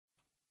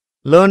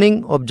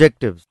Learning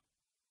objectives.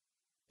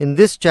 In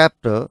this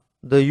chapter,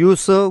 the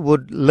user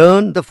would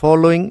learn the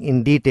following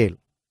in detail: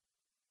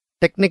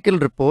 technical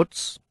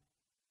reports,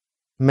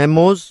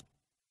 memos,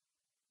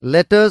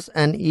 letters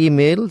and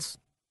emails,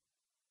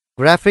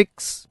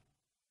 graphics,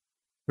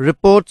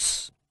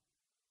 reports,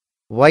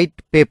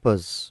 white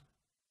papers.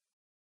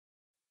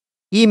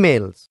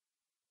 Emails.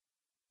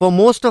 For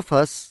most of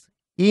us,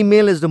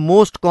 email is the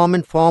most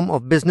common form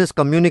of business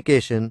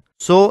communication,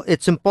 so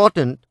it's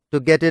important to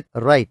get it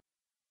right.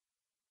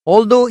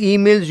 Although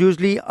emails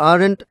usually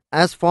aren't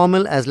as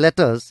formal as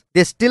letters,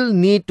 they still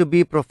need to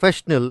be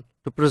professional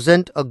to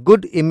present a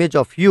good image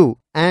of you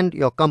and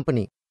your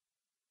company.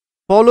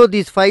 Follow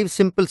these 5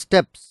 simple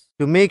steps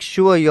to make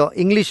sure your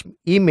English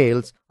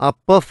emails are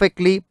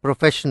perfectly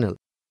professional.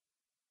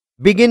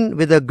 Begin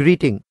with a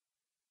greeting.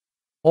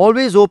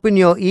 Always open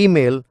your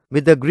email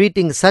with a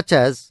greeting such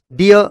as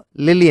 "Dear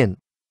Lillian."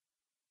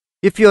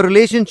 If your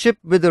relationship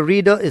with the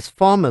reader is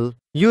formal,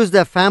 use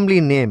their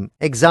family name.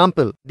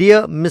 Example,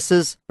 "Dear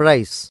Mrs.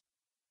 Price."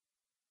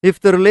 If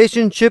the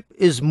relationship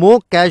is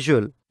more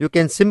casual, you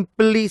can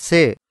simply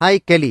say, "Hi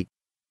Kelly."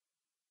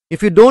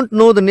 If you don't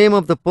know the name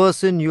of the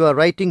person you are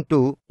writing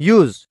to,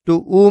 use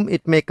 "to whom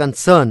it may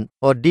concern"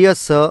 or "Dear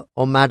Sir"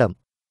 or "Madam."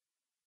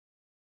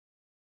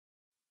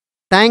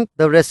 Thank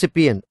the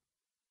recipient.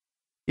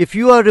 If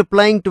you are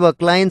replying to a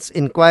client's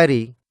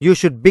inquiry, you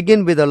should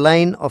begin with a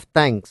line of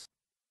thanks.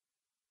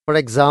 For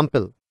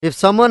example, if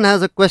someone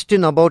has a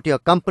question about your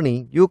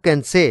company, you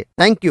can say,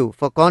 "Thank you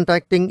for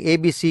contacting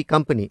ABC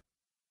Company."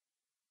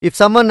 If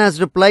someone has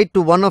replied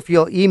to one of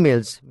your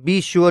emails, be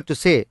sure to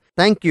say,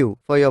 "Thank you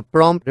for your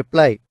prompt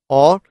reply"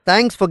 or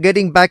 "Thanks for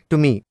getting back to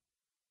me."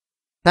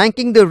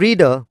 Thanking the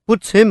reader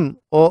puts him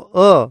or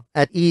her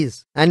at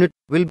ease, and it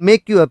will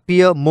make you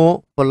appear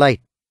more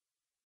polite.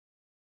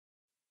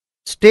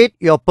 State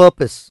your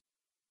purpose.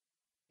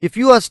 If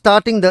you are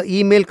starting the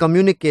email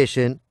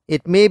communication,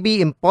 it may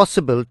be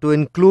impossible to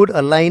include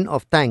a line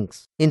of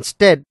thanks.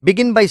 Instead,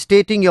 begin by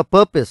stating your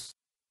purpose.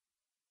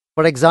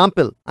 For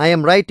example, "I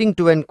am writing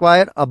to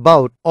inquire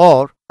about,"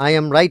 or "I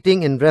am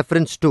writing in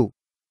reference to."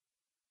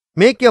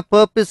 Make your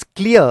purpose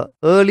clear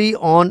early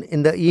on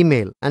in the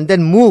email and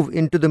then move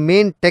into the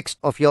main text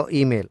of your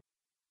email.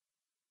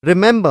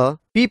 Remember,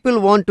 people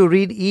want to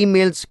read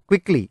emails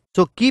quickly,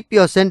 so keep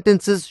your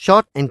sentences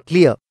short and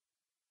clear.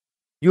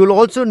 You will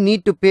also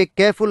need to pay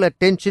careful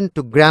attention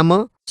to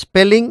grammar,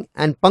 spelling,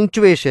 and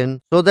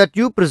punctuation so that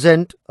you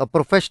present a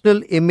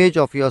professional image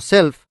of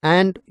yourself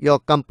and your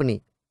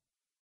company.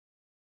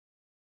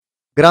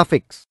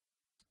 Graphics.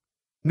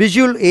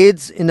 Visual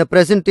aids in a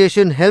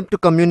presentation help to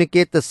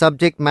communicate the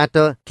subject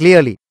matter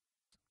clearly.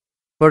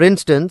 For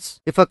instance,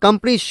 if a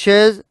company's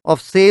share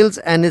of sales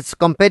and its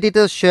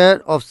competitors'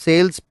 share of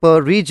sales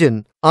per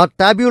region are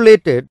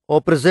tabulated or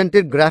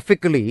presented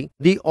graphically,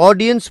 the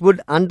audience would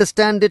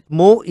understand it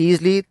more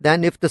easily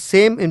than if the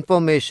same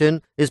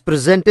information is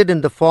presented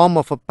in the form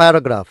of a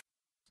paragraph.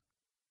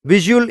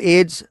 Visual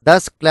aids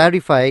thus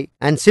clarify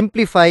and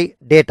simplify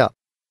data.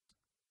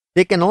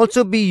 They can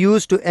also be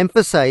used to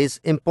emphasize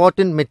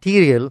important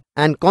material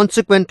and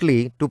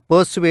consequently to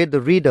persuade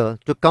the reader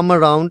to come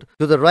around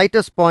to the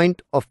writer's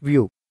point of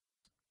view.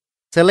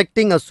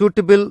 Selecting a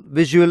suitable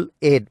visual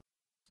aid.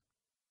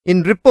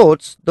 In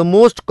reports, the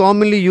most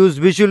commonly used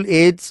visual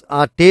aids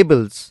are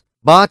tables,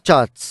 bar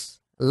charts,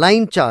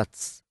 line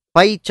charts,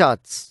 pie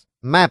charts,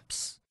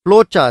 maps,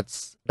 flow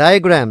charts,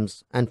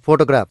 diagrams, and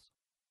photographs.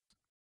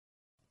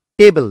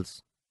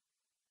 Tables.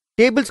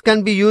 Tables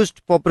can be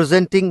used for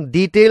presenting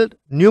detailed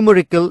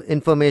numerical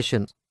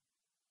information.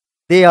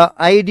 They are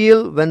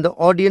ideal when the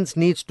audience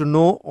needs to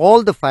know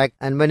all the facts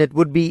and when it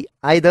would be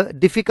either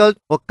difficult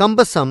or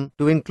cumbersome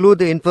to include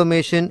the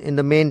information in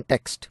the main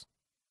text.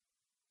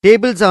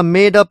 Tables are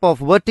made up of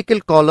vertical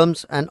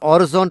columns and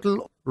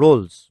horizontal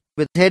rows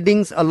with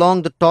headings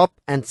along the top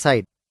and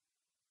side.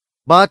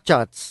 Bar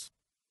charts.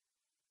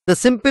 The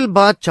simple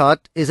bar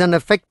chart is an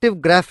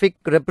effective graphic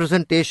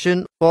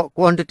representation for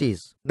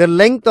quantities. The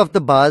length of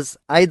the bars,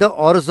 either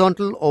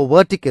horizontal or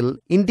vertical,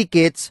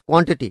 indicates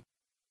quantity.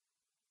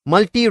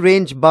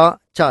 Multi-range bar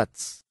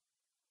charts.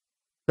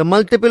 The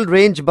multiple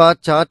range bar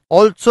chart,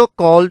 also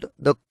called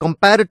the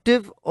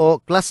comparative or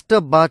cluster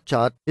bar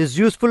chart, is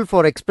useful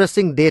for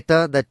expressing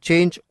data that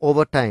change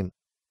over time.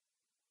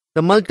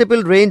 The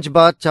multiple range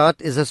bar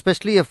chart is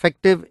especially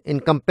effective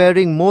in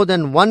comparing more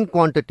than one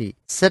quantity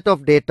set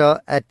of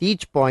data at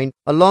each point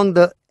along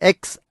the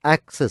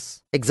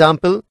x-axis.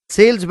 Example,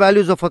 sales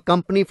values of a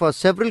company for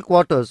several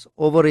quarters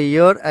over a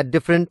year at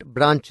different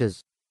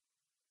branches.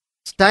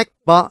 Stacked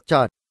bar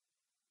chart.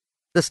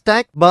 The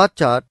stacked bar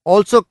chart,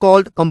 also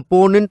called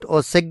component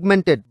or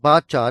segmented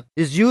bar chart,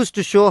 is used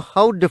to show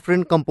how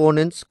different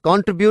components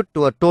contribute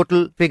to a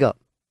total figure.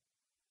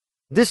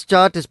 This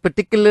chart is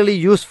particularly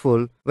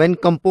useful when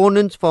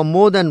components for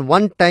more than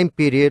one time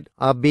period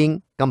are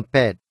being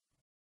compared.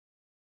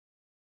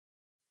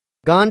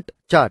 Gantt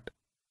chart.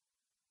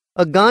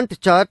 A Gantt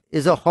chart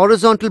is a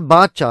horizontal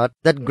bar chart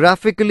that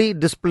graphically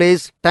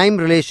displays time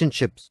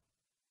relationships.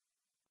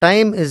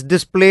 Time is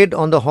displayed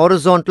on the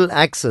horizontal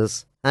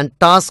axis and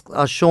tasks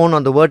are shown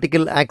on the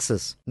vertical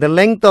axis. The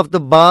length of the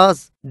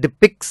bars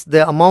depicts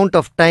the amount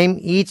of time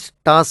each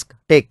task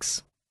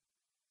takes.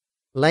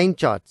 Line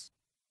charts.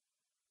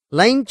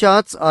 Line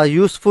charts are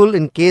useful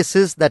in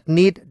cases that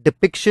need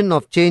depiction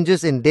of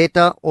changes in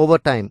data over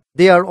time.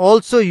 They are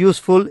also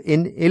useful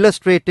in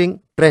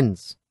illustrating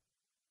trends.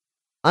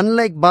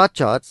 Unlike bar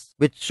charts,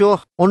 which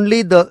show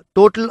only the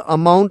total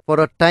amount for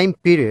a time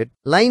period,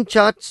 line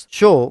charts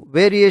show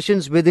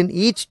variations within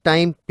each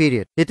time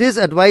period. It is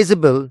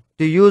advisable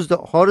to use the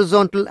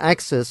horizontal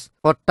axis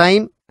for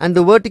time and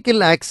the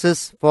vertical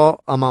axis for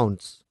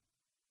amounts.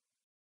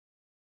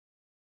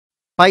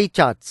 Pie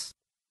charts.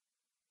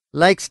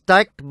 Like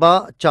stacked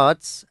bar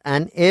charts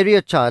and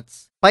area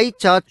charts, pie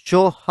charts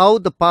show how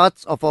the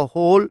parts of a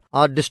whole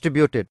are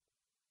distributed.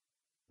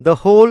 The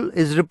whole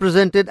is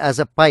represented as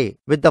a pie,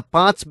 with the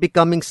parts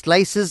becoming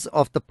slices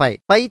of the pie.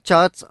 Pie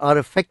charts are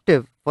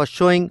effective for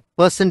showing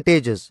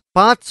percentages,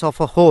 parts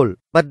of a whole,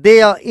 but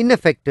they are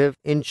ineffective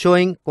in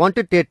showing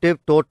quantitative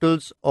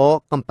totals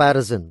or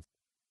comparisons.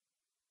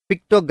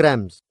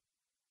 Pictograms.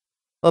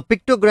 A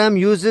pictogram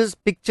uses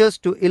pictures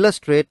to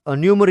illustrate a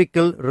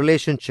numerical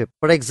relationship.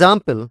 For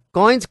example,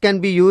 coins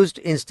can be used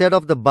instead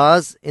of the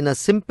bars in a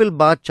simple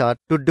bar chart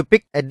to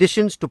depict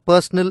additions to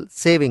personal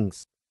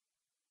savings.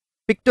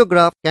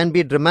 Pictographs can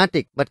be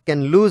dramatic but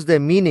can lose their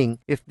meaning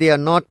if they are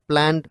not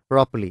planned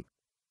properly.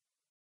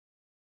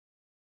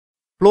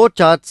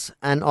 Flowcharts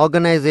and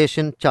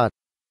organization charts.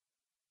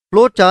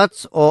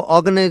 Flowcharts or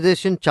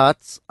organization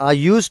charts are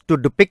used to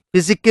depict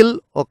physical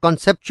or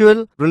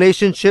conceptual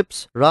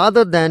relationships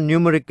rather than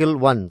numerical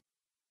ones.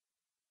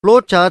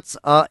 Flowcharts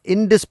are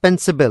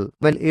indispensable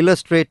when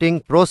illustrating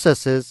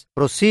processes,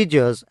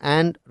 procedures,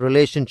 and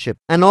relationships.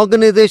 An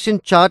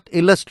organization chart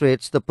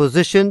illustrates the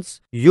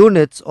positions,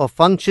 units, or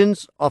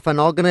functions of an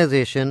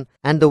organization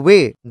and the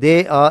way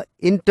they are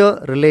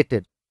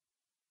interrelated.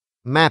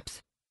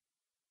 Maps.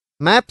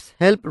 Maps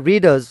help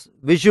readers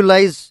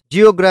visualize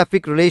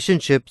geographic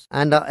relationships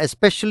and are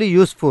especially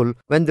useful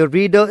when the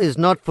reader is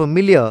not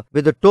familiar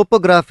with the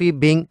topography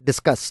being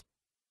discussed.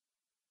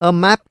 A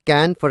map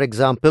can, for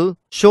example,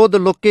 show the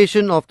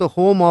location of the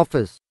home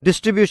office,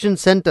 distribution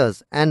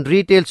centers, and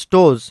retail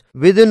stores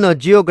within a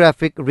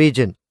geographic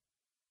region.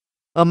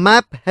 A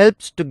map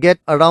helps to get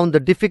around the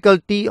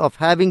difficulty of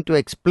having to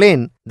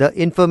explain the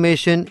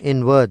information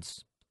in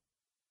words.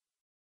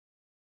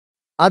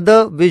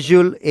 Other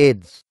visual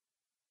aids.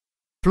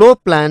 Floor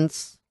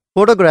plans,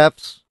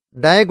 photographs,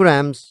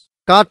 diagrams,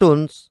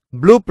 cartoons,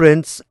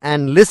 blueprints,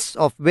 and lists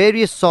of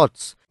various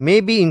sorts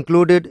may be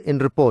included in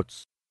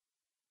reports.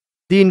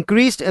 The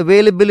increased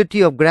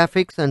availability of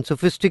graphics and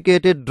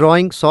sophisticated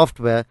drawing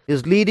software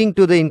is leading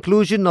to the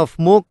inclusion of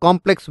more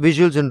complex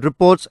visuals in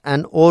reports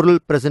and oral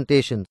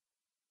presentations.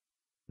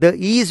 The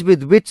ease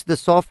with which the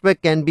software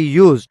can be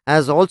used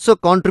has also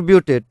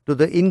contributed to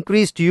the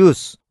increased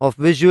use of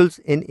visuals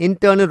in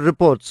internal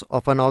reports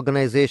of an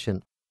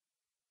organization.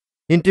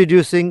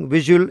 Introducing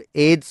visual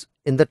aids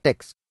in the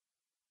text.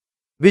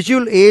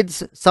 Visual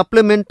aids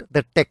supplement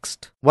the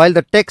text, while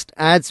the text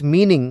adds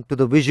meaning to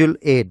the visual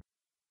aid.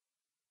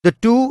 The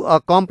two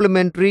are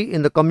complementary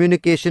in the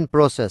communication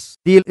process.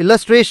 The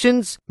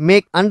illustrations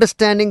make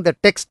understanding the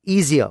text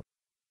easier.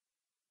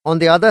 On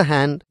the other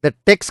hand, the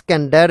text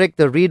can direct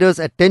the reader's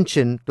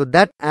attention to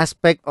that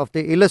aspect of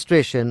the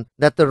illustration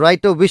that the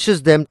writer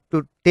wishes them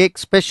to take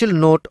special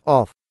note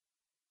of.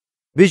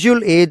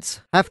 Visual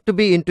aids have to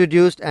be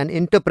introduced and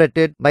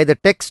interpreted by the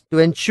text to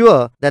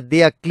ensure that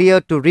they are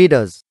clear to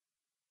readers.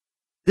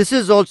 This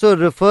is also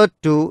referred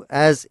to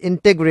as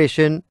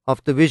integration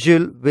of the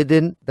visual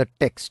within the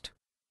text.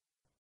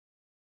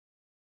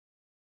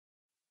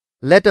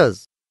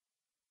 Letters.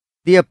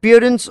 The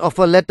appearance of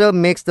a letter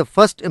makes the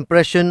first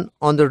impression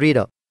on the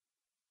reader.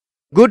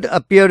 Good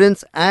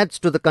appearance adds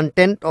to the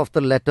content of the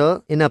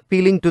letter in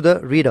appealing to the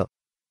reader.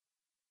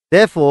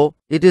 Therefore,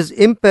 it is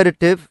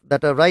imperative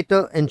that a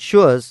writer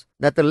ensures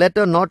that the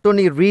letter not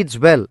only reads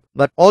well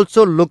but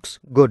also looks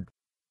good.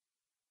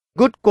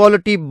 Good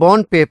quality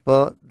bond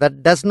paper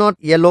that does not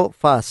yellow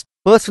fast.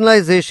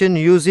 Personalization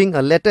using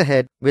a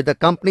letterhead with the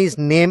company's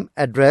name,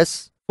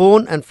 address,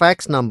 phone and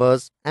fax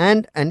numbers,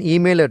 and an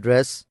email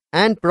address,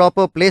 and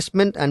proper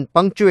placement and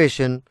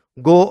punctuation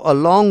go a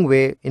long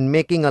way in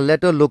making a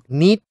letter look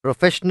neat,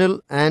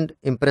 professional, and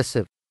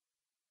impressive.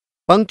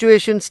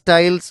 Punctuation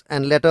styles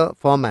and letter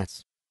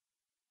formats.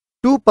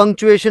 Two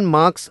punctuation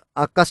marks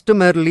are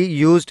customarily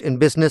used in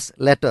business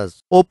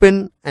letters,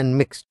 open and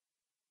mixed.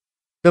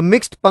 The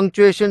mixed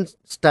punctuation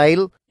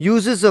style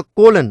uses a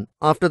colon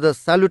after the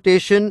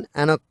salutation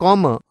and a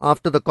comma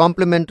after the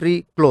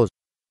complimentary close.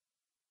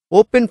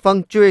 Open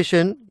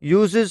punctuation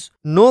uses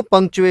no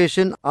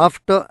punctuation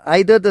after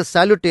either the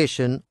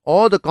salutation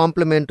or the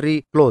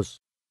complimentary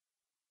close.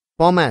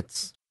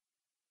 Formats.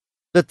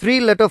 The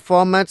three-letter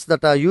formats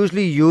that are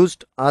usually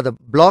used are the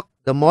block,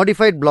 the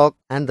modified block,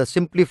 and the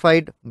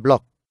simplified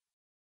block.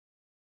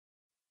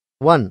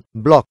 1.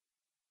 Block.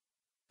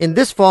 In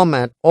this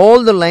format,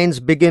 all the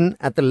lines begin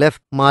at the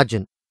left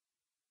margin.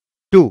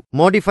 2.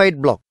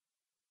 Modified block.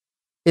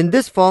 In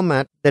this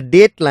format, the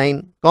date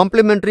line,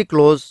 complementary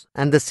clause,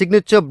 and the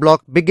signature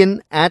block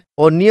begin at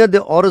or near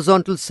the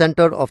horizontal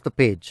center of the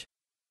page.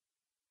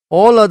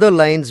 All other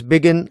lines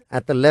begin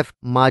at the left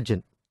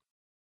margin.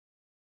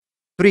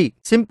 3.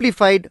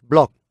 Simplified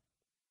block.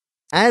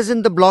 As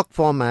in the block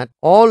format,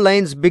 all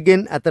lines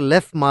begin at the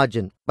left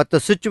margin, but the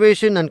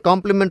situation and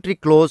complementary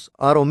clause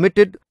are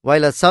omitted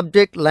while a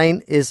subject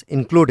line is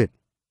included.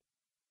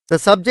 The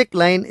subject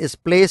line is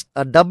placed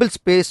a double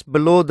space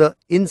below the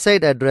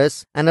inside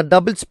address and a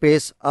double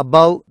space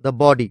above the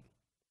body.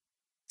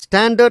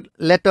 Standard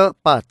letter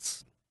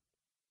parts: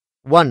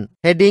 1.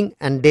 Heading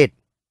and date.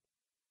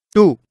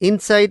 2.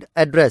 Inside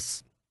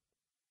address.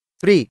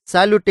 3.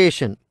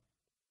 Salutation.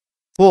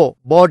 4.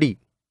 Body.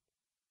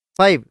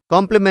 5.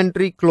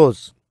 Complementary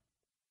clause.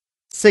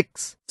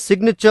 6.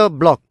 Signature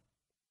block.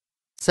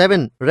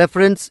 7.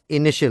 Reference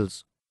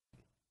initials.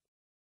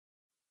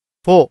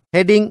 4.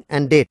 Heading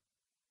and date.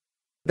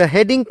 The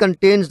heading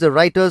contains the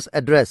writer's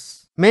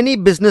address. Many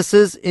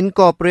businesses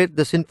incorporate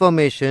this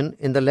information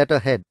in the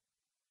letterhead.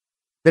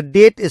 The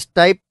date is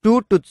typed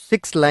 2 to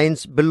 6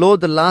 lines below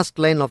the last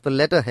line of the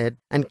letterhead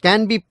and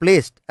can be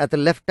placed at the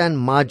left-hand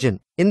margin,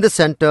 in the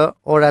center,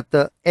 or at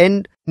the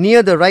end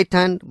near the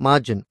right-hand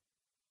margin.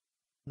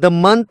 The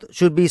month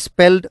should be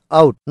spelled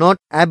out, not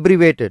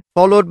abbreviated,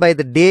 followed by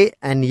the day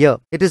and year.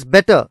 It is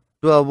better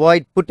to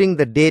avoid putting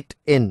the date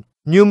in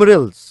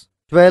numerals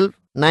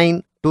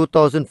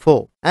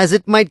 12/9/2004, as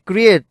it might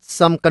create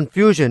some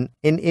confusion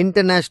in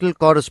international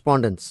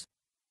correspondence.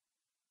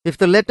 If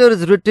the letter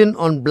is written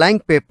on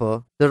blank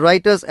paper, the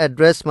writer's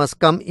address must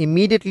come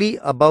immediately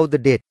above the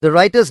date. The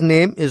writer's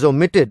name is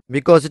omitted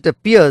because it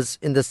appears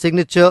in the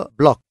signature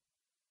block.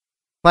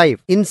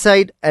 5.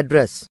 Inside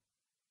address.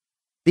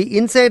 The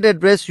inside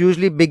address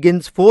usually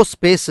begins 4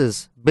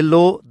 spaces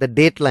below the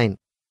date line.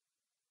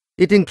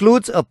 It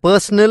includes a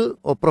personal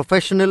or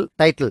professional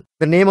title,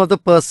 the name of the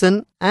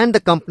person and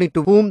the company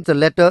to whom the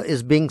letter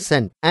is being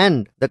sent,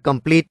 and the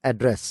complete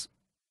address.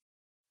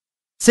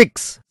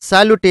 6.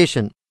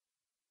 Salutation.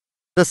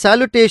 The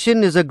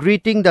salutation is a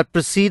greeting that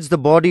precedes the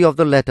body of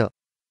the letter.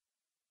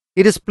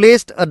 It is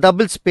placed a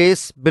double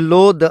space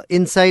below the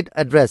inside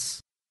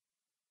address.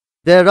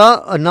 There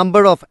are a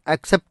number of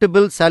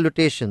acceptable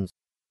salutations.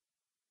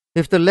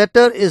 If the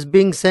letter is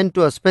being sent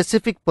to a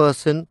specific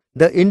person,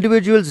 the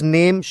individual's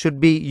name should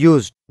be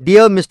used.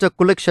 Dear Mr.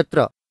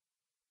 Kulakshatra.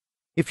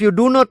 If you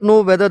do not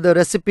know whether the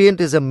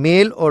recipient is a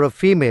male or a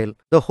female,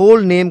 the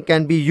whole name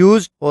can be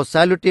used or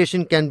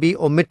salutation can be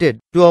omitted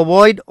to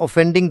avoid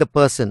offending the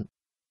person.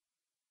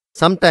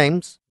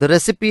 Sometimes the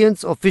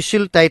recipient's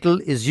official title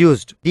is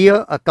used,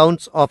 Dear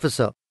Accounts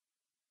Officer.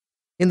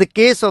 In the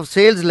case of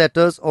sales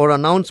letters or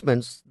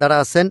announcements that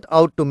are sent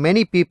out to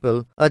many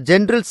people, a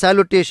general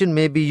salutation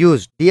may be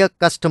used, Dear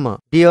Customer,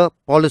 Dear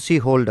Policy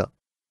Holder.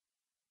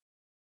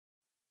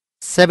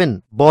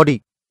 7.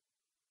 Body.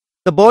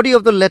 The body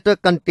of the letter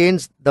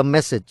contains the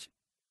message.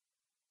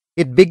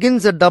 It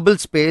begins a double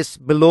space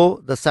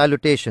below the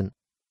salutation.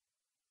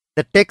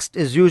 The text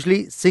is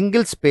usually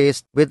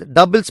single-spaced with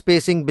double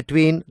spacing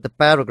between the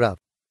paragraph.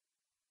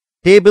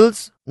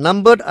 Tables,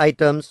 numbered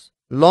items,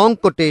 long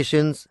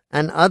quotations,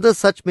 and other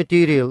such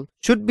material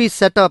should be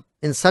set up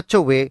in such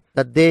a way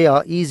that they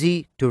are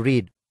easy to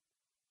read.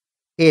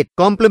 8.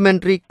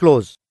 Complementary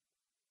clause.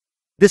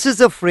 This is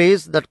a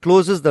phrase that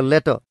closes the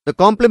letter. The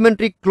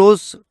complementary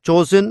clause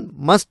chosen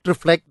must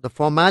reflect the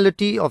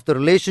formality of the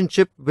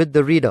relationship with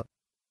the reader.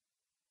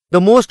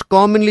 The most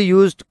commonly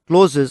used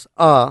clauses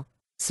are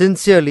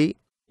sincerely,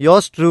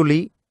 yours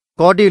truly,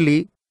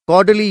 cordially,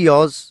 cordially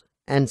yours,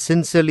 and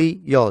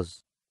sincerely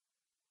yours.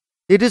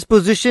 It is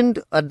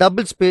positioned a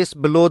double space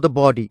below the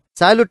body.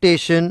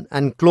 Salutation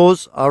and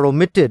clause are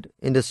omitted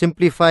in the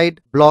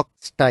simplified block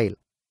style.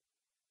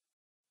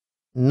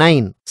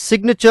 9.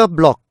 Signature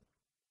block.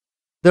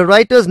 The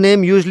writer's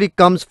name usually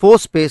comes 4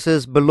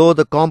 spaces below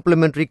the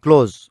complementary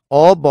clause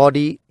or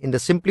body in the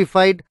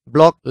simplified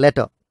block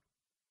letter.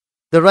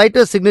 The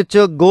writer's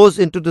signature goes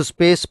into the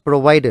space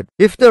provided.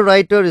 If the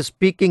writer is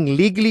speaking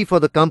legally for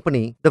the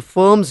company, the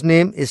firm's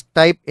name is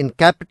typed in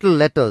capital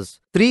letters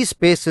 3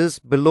 spaces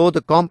below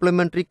the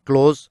complementary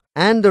clause,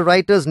 and the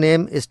writer's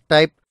name is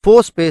typed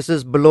 4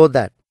 spaces below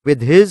that,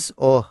 with his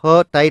or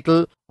her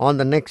title on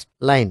the next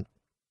line.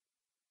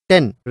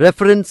 10.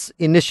 Reference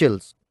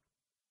initials.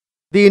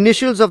 The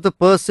initials of the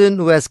person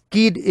who has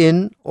keyed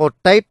in or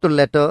typed the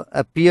letter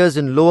appears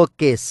in lower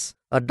case,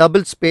 a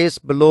double space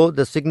below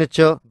the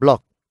signature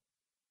block.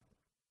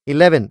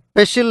 11.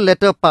 Special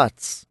letter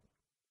parts.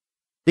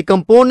 The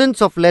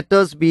components of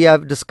letters we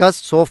have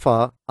discussed so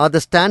far are the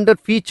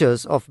standard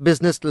features of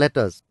business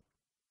letters.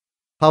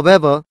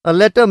 However, a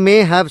letter may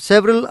have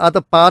several other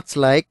parts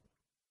like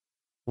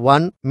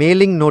 1.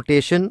 Mailing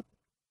notation,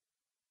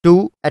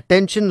 2.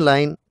 Attention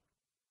line,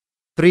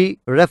 3.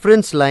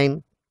 Reference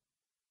line,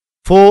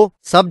 4.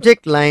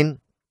 Subject line,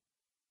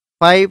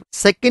 5.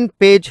 Second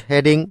page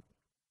heading,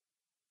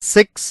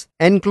 6.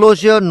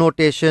 Enclosure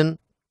notation,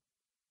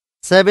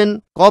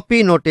 7.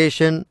 Copy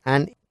notation,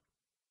 and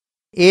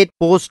 8.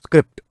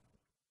 Postscript.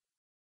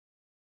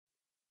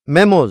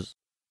 Memos.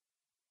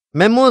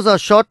 Memos are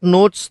short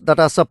notes that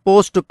are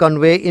supposed to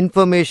convey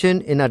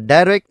information in a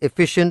direct,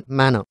 efficient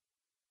manner.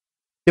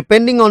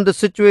 Depending on the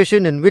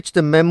situation in which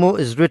the memo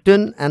is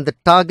written and the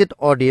target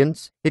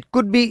audience, it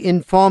could be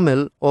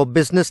informal or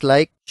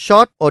businesslike,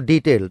 short or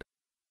detailed.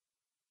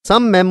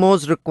 Some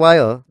memos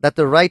require that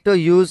the writer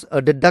use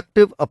a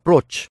deductive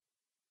approach.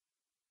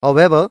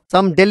 However,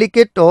 some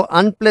delicate or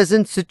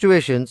unpleasant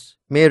situations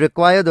may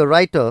require the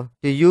writer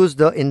to use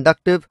the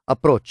inductive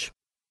approach.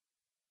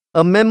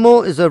 A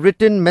memo is a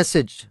written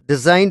message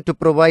designed to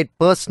provide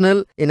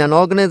personnel in an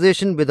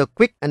organization with a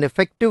quick and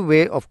effective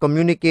way of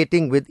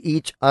communicating with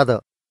each other.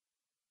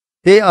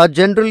 They are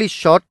generally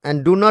short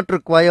and do not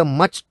require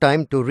much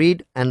time to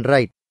read and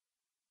write.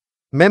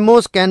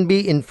 Memos can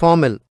be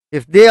informal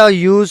if they are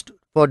used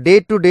for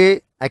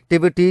day-to-day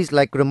activities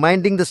like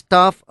reminding the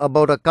staff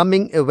about a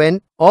coming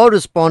event or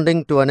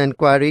responding to an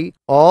inquiry,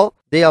 or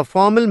they are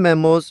formal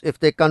memos if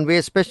they convey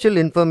special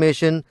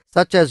information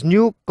such as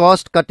new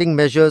cost-cutting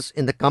measures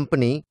in the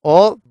company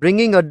or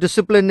bringing a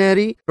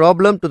disciplinary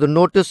problem to the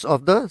notice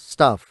of the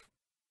staff.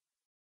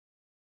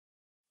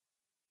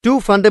 Two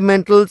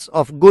fundamentals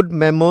of good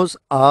memos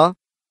are: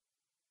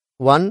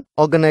 1.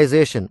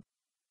 Organization.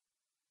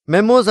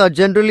 Memos are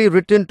generally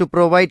written to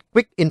provide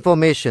quick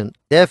information.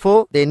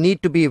 Therefore, they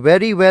need to be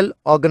very well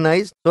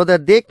organized so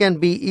that they can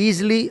be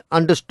easily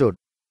understood.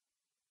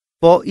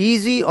 For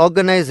easy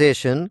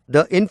organization,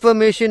 the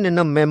information in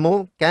a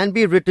memo can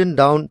be written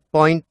down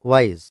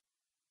point-wise.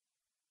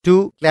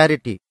 2.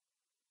 Clarity.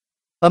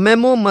 A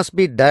memo must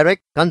be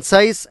direct,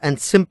 concise and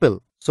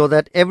simple so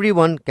that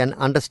everyone can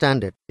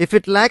understand it. If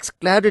it lacks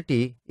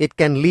clarity, it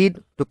can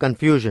lead to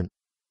confusion.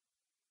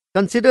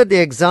 Consider the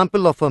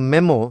example of a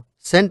memo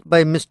sent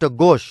by Mr.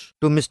 Ghosh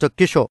to Mr.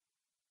 Kishore.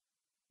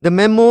 The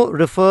memo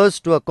refers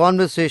to a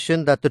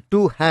conversation that the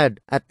two had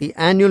at the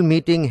annual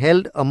meeting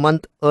held a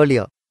month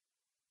earlier.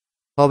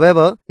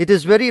 However, it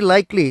is very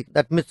likely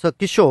that Mr.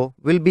 Kishore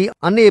will be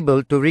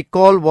unable to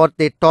recall what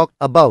they talked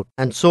about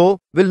and so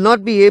will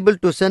not be able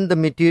to send the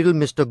material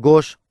Mr.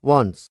 Ghosh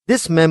wants.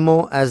 This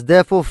memo has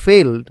therefore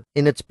failed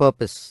in its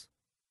purpose.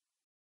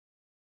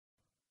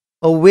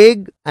 A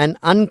vague and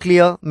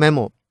unclear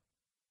memo.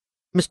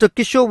 Mr.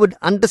 Kishore would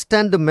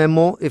understand the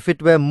memo if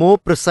it were more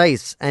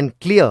precise and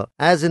clear,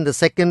 as in the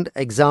second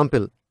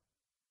example.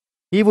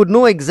 He would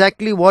know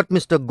exactly what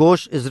Mr.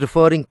 Ghosh is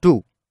referring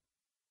to.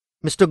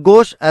 Mr.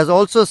 Ghosh has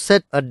also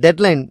set a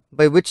deadline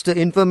by which the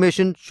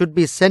information should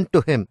be sent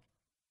to him.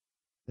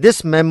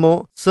 This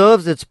memo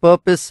serves its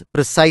purpose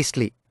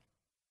precisely.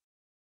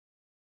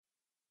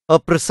 A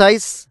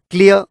precise,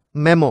 clear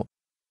memo.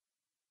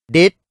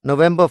 Date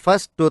November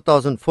 1st,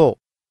 2004.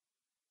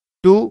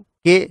 To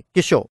K.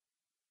 Kishore.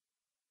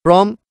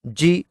 From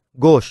G.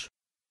 Ghosh.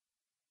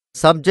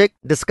 Subject: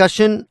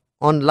 discussion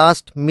on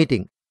last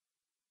meeting.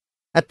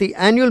 At the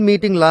annual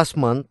meeting last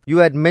month, you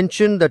had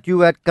mentioned that you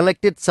had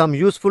collected some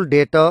useful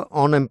data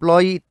on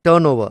employee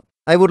turnover.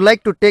 I would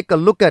like to take a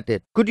look at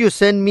it. Could you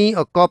send me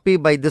a copy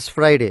by this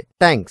Friday?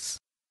 Thanks.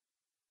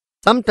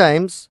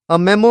 Sometimes a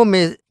memo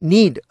may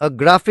need a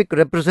graphic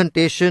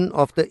representation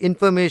of the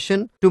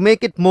information to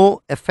make it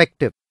more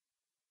effective.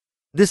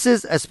 This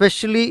is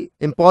especially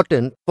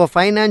important for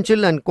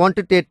financial and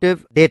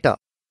quantitative data.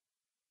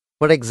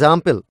 For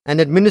example, an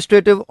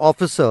administrative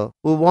officer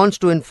who wants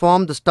to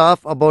inform the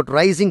staff about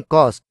rising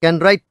costs can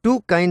write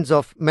two kinds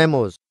of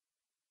memos.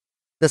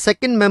 The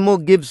second memo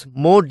gives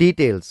more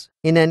details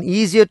in an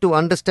easier to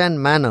understand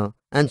manner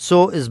and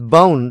so is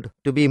bound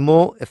to be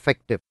more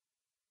effective.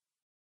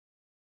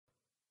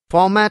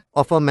 Format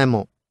of a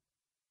memo.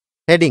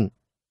 Heading.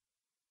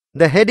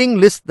 The heading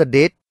lists the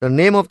date, the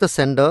name of the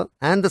sender,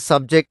 and the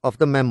subject of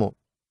the memo.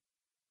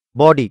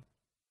 Body.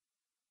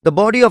 The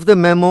body of the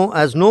memo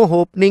has no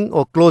opening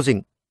or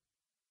closing.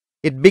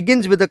 It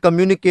begins with a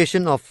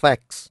communication of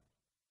facts.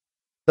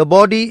 The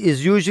body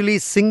is usually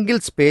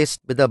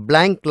single-spaced with a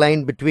blank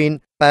line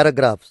between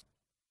paragraphs.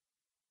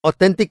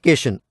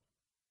 Authentication.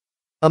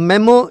 A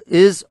memo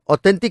is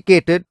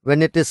authenticated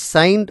when it is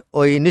signed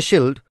or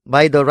initialed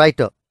by the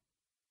writer.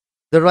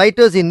 The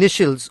writer's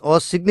initials or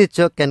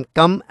signature can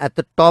come at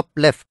the top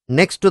left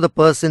next to the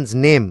person's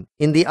name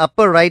in the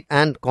upper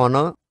right-hand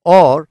corner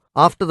or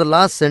after the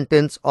last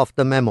sentence of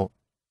the memo.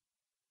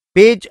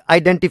 Page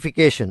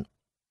identification.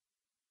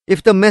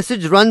 If the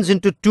message runs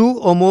into two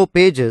or more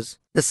pages,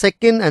 the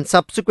second and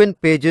subsequent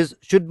pages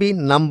should be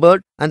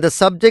numbered and the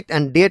subject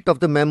and date of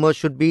the memo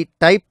should be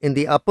typed in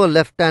the upper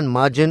left-hand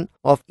margin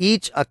of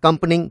each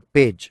accompanying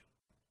page.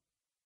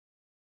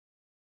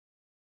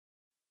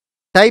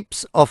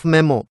 Types of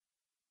memo.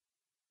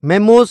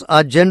 Memos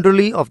are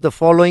generally of the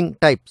following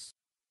types.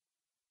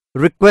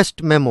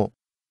 Request memo.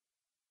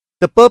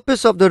 The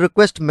purpose of the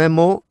request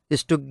memo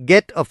is to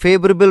get a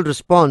favorable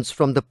response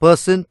from the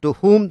person to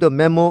whom the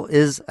memo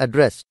is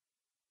addressed.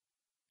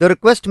 The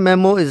request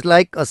memo is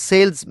like a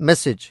sales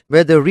message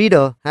where the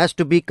reader has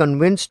to be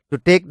convinced to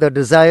take the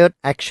desired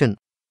action.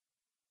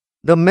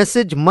 The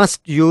message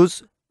must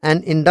use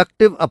an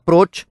inductive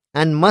approach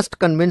and must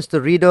convince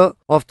the reader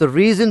of the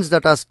reasons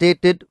that are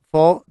stated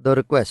for the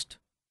request.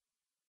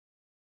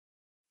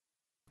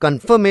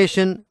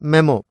 confirmation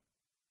memo.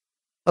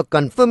 A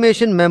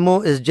confirmation memo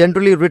is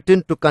generally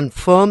written to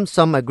confirm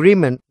some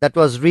agreement that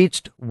was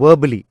reached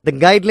verbally. The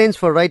guidelines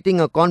for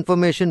writing a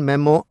confirmation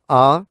memo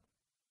are: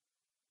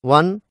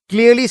 1.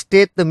 Clearly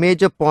state the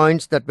major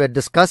points that were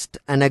discussed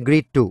and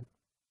agreed to.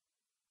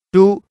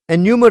 2.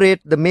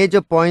 Enumerate the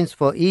major points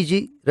for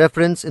easy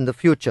reference in the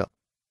future.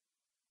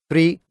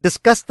 3.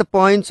 Discuss the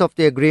points of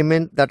the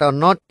agreement that are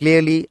not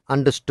clearly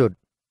understood.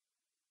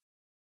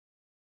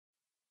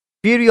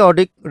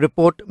 Periodic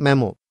report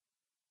memo.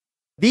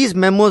 These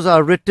memos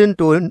are written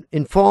to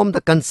inform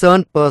the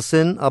concerned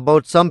person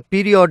about some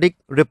periodic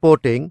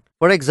reporting.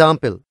 For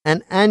example,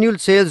 an annual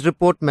sales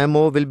report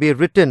memo will be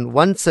written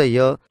once a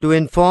year to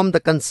inform the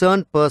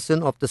concerned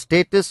person of the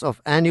status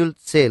of annual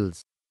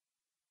sales.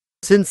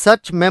 Since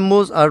such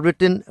memos are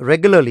written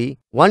regularly,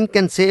 one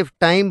can save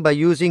time by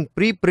using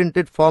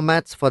pre-printed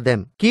formats for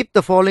them. Keep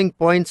the following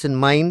points in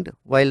mind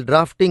while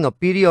drafting a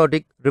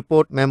periodic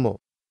report memo.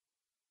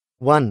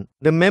 1.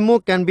 The memo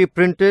can be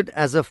printed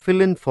as a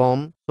fill-in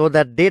form so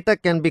that data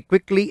can be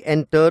quickly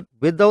entered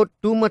without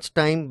too much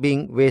time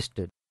being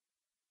wasted.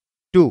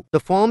 2. The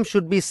form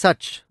should be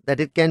such that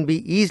it can be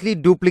easily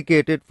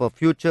duplicated for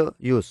future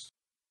use.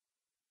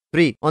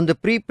 3. On the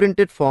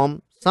pre-printed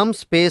form, some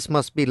space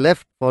must be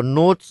left for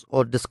notes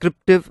or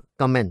descriptive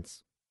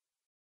comments.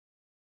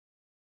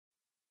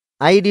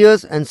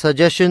 Ideas and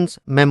suggestions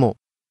memo.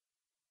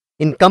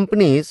 In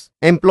companies,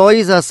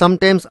 employees are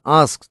sometimes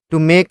asked to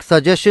make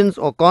suggestions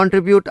or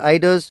contribute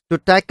ideas to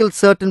tackle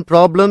certain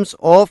problems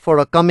or for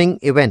a coming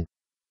event.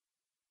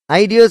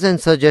 Ideas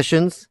and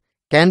suggestions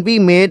can be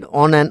made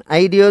on an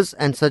ideas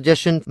and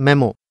suggestion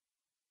memo.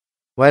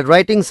 While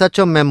writing such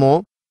a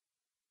memo,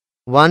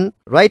 1.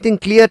 Write in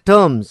clear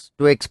terms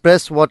to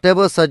express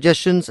whatever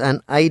suggestions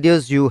and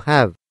ideas you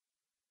have.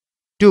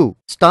 2.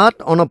 Start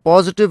on a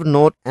positive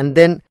note and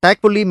then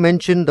tactfully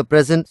mention the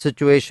present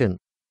situation.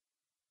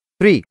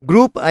 3.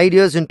 Group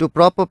ideas into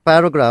proper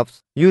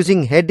paragraphs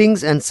using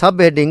headings and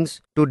subheadings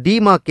to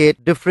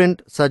demarcate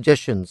different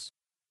suggestions.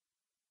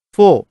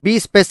 4. Be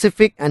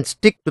specific and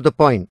stick to the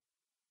point.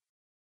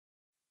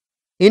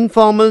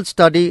 Informal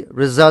study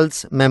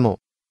results memo.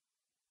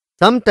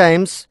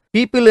 Sometimes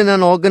people in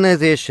an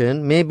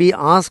organization may be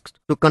asked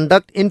to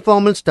conduct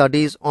informal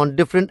studies on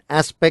different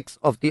aspects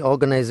of the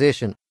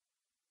organization.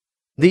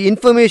 The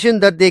information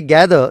that they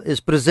gather is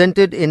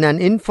presented in an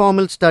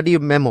informal study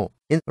memo.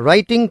 In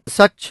writing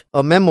such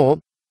a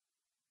memo,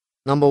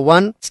 number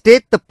 1,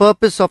 state the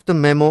purpose of the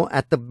memo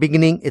at the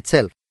beginning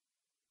itself.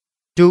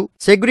 2.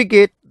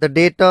 Segregate the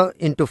data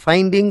into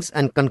findings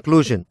and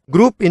conclusion.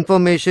 Group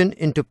information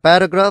into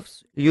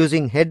paragraphs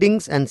using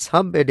headings and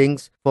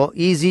subheadings for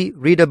easy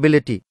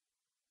readability.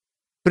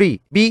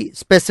 3. Be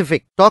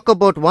specific. Talk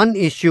about one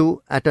issue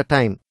at a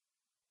time.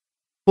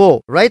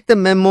 4. Write the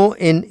memo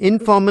in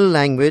informal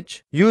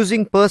language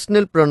using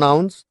personal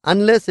pronouns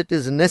unless it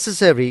is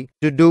necessary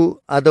to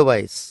do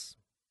otherwise.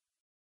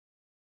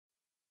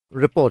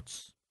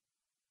 Reports.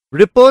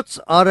 Reports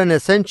are an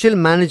essential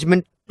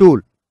management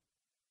tool.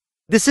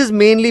 This is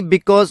mainly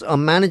because a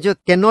manager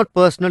cannot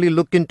personally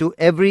look into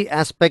every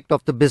aspect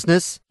of the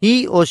business.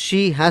 He or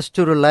she has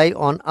to rely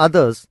on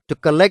others to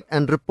collect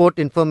and report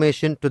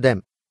information to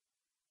them.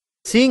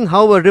 Seeing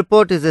how a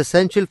report is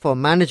essential for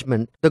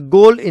management, the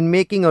goal in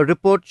making a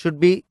report should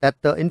be that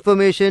the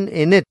information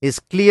in it is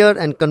clear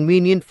and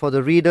convenient for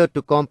the reader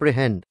to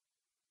comprehend.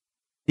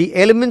 The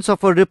elements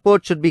of a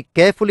report should be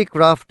carefully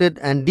crafted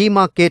and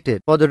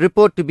demarcated for the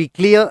report to be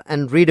clear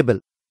and readable.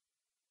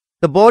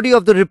 The body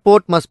of the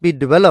report must be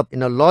developed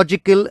in a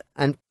logical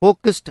and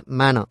focused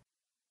manner.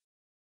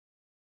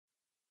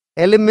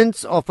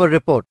 Elements of a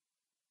report.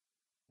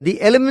 The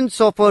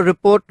elements of a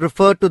report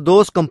refer to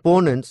those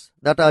components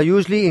that are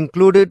usually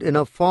included in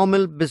a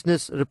formal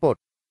business report.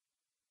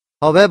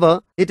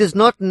 However, it is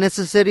not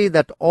necessary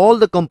that all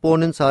the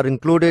components are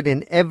included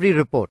in every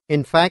report.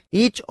 In fact,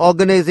 each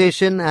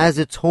organization has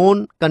its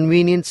own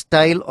convenient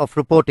style of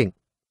reporting.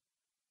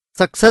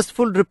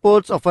 Successful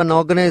reports of an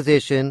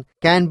organization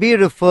can be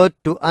referred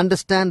to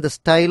understand the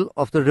style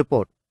of the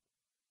report.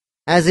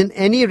 As in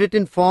any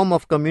written form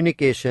of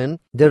communication,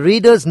 the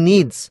reader's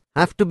needs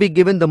have to be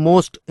given the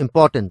most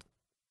importance.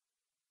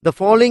 The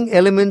following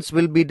elements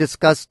will be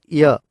discussed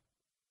here.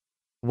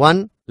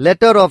 1.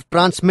 Letter of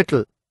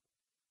transmittal.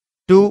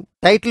 2.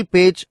 Title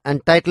page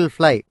and title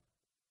fly.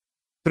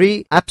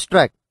 3.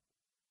 Abstract.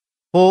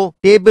 4.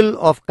 Table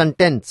of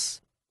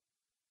contents.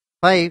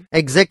 5.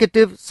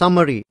 Executive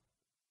summary.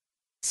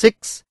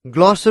 6.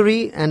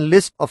 Glossary and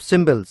list of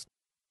symbols.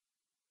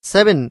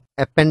 7.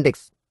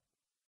 Appendix.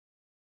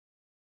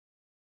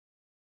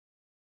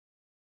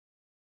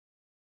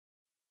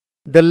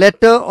 The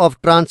letter of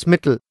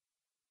transmittal.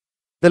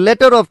 The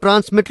letter of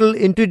transmittal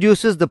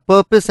introduces the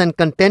purpose and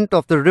content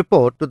of the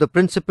report to the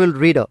principal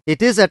reader.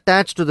 It is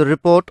attached to the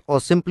report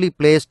or simply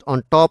placed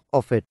on top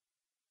of it.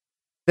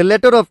 The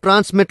letter of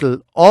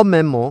transmittal or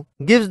memo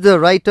gives the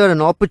writer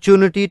an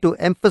opportunity to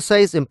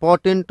emphasize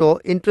important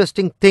or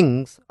interesting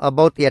things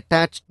about the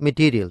attached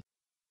material.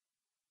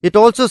 It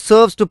also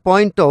serves to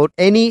point out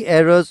any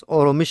errors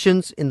or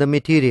omissions in the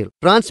material.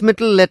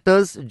 Transmittal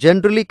letters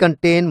generally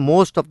contain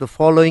most of the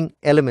following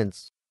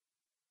elements.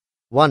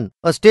 1.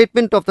 A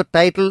statement of the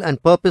title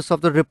and purpose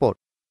of the report.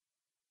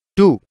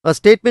 2. A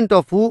statement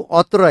of who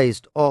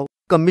authorized or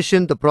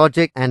commissioned the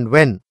project and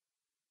when.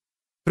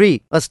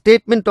 3. A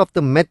statement of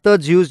the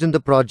methods used in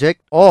the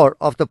project or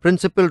of the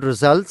principal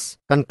results,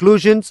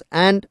 conclusions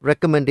and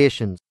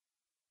recommendations.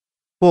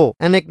 4.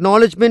 An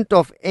acknowledgement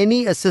of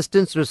any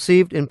assistance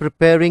received in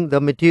preparing the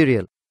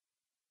material.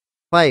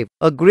 5.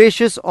 A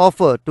gracious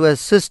offer to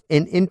assist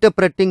in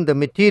interpreting the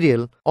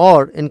material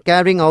or in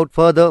carrying out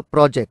further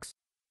projects.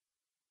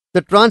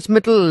 The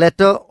transmittal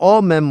letter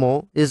or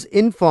memo is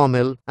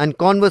informal and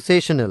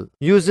conversational,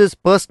 uses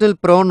personal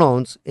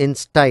pronouns in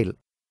style.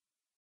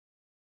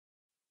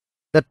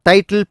 The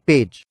title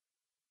page.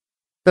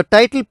 The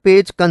title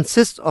page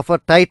consists of a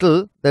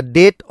title, the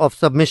date of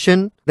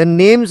submission, the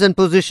names and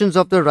positions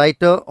of the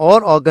writer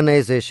or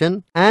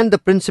organization, and the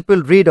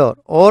principal reader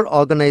or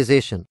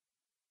organization.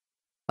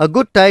 A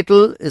good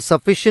title is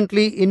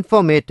sufficiently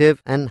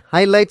informative and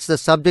highlights the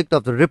subject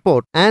of the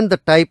report and the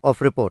type of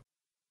report.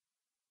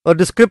 A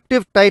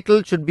descriptive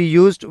title should be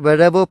used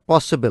wherever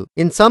possible.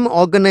 In some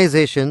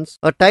organizations,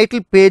 a title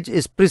page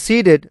is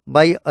preceded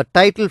by a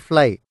title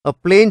fly, a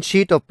plain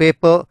sheet of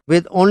paper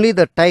with only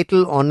the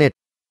title on it.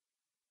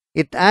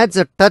 It adds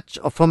a touch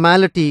of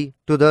formality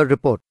to the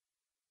report.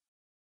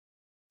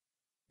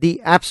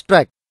 The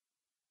abstract.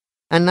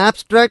 An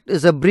abstract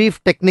is a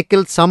brief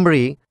technical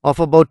summary of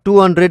about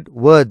 200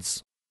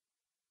 words.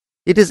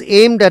 It is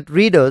aimed at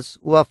readers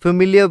who are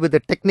familiar with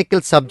the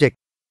technical subject.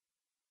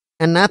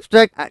 An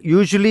abstract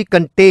usually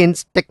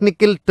contains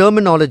technical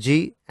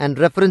terminology and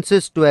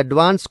references to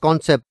advanced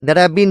concepts that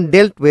have been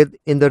dealt with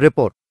in the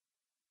report.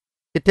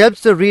 It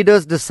helps the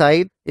readers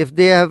decide if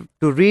they have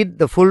to read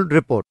the full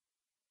report.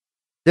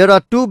 There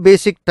are two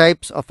basic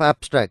types of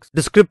abstracts,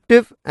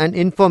 descriptive and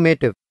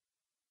informative.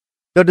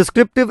 The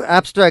descriptive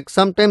abstract,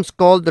 sometimes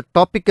called the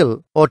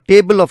topical or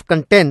table of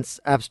contents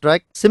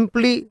abstract,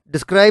 simply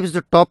describes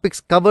the topics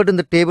covered in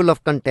the table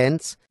of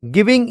contents,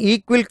 giving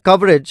equal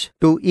coverage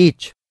to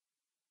each.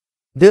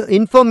 The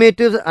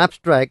informative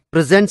abstract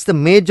presents the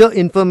major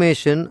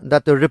information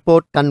that the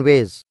report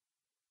conveys.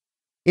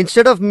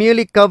 Instead of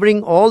merely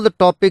covering all the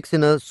topics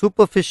in a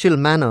superficial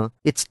manner,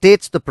 it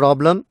states the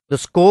problem, the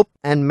scope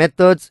and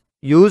methods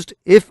used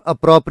if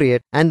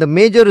appropriate, and the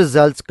major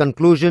results,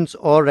 conclusions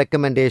or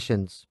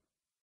recommendations.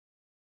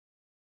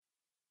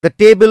 The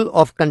table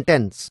of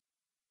contents.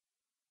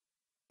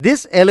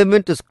 This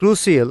element is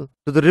crucial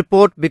to the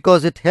report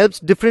because it helps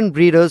different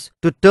readers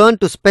to turn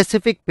to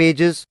specific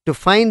pages to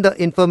find the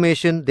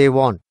information they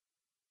want.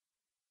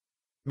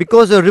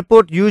 Because a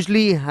report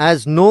usually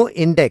has no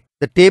index,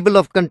 the table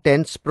of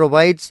contents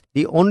provides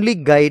the only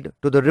guide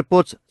to the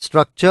report's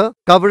structure,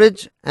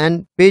 coverage,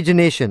 and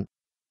pagination.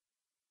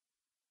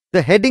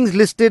 The headings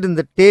listed in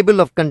the table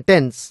of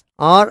contents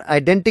are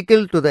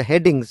identical to the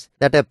headings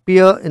that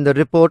appear in the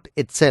report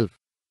itself.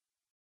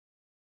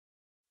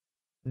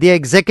 The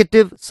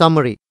executive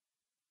summary.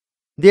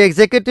 The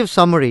executive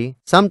summary,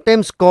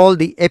 sometimes called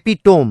the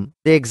epitome,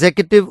 the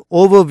executive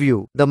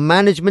overview, the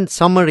management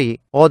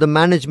summary, or the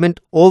management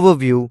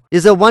overview,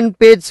 is a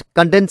one-page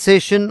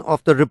condensation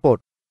of the report.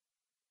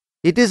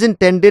 It is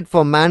intended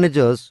for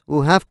managers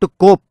who have to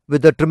cope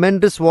with a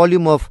tremendous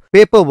volume of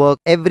paperwork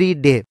every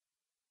day.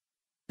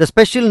 The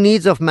special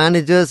needs of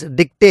managers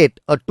dictate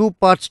a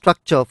two-part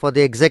structure for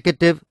the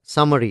executive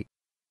summary.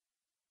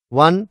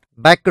 1.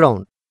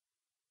 Background.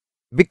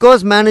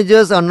 Because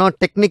managers are not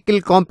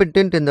technically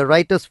competent in the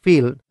writer's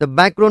field, the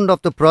background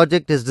of the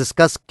project is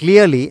discussed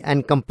clearly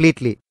and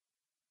completely.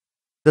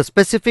 The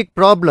specific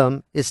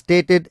problem is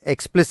stated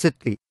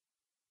explicitly.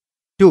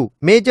 2.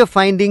 Major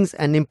findings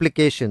and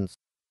implications.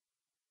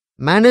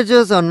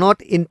 Managers are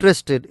not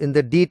interested in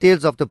the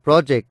details of the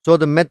project, so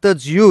the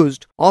methods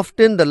used,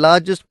 often the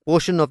largest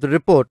portion of the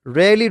report,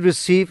 rarely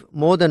receive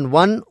more than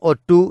 1 or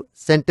 2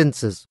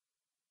 sentences.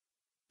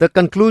 The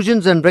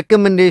conclusions and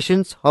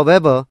recommendations,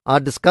 however,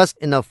 are discussed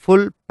in a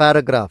full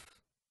paragraph.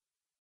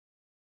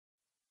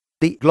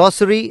 The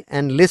glossary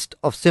and list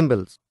of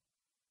symbols.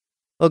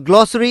 A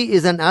glossary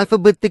is an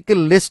alphabetical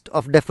list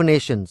of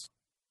definitions.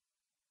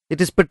 It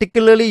is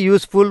particularly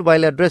useful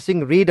while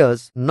addressing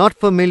readers not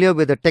familiar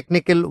with the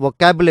technical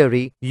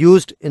vocabulary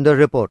used in the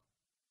report.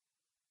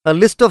 A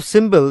list of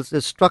symbols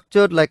is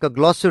structured like a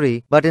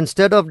glossary, but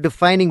instead of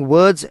defining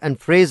words and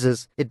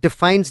phrases, it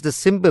defines the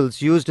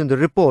symbols used in the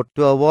report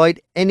to avoid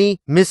any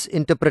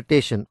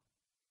misinterpretation.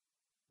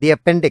 The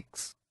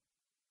appendix.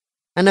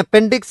 An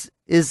appendix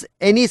is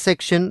any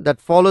section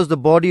that follows the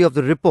body of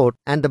the report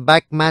and the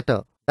back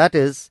matter, that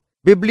is,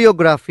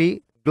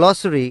 bibliography,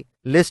 glossary,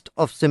 list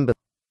of symbols.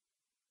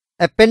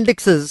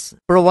 Appendixes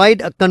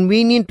provide a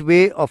convenient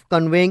way of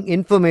conveying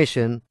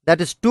information that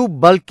is too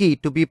bulky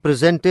to be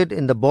presented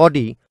in the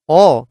body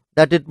or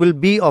that it will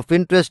be of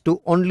interest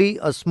to only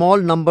a small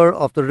number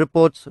of the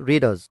report's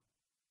readers.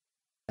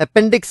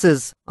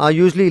 Appendixes are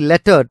usually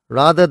lettered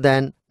rather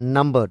than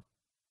numbered.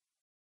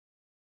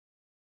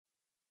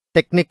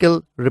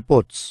 technical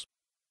reports.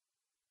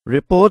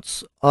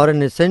 Reports are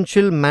an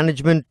essential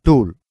management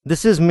tool.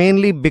 This is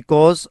mainly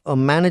because a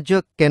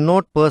manager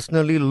cannot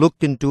personally look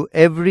into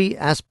every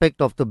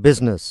aspect of the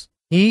business.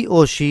 He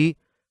or she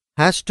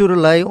has to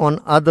rely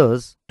on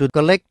others to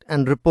collect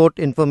and report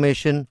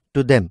information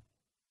to them.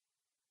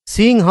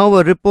 Seeing how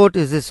a report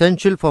is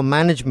essential for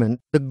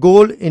management, the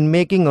goal in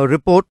making a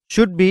report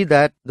should be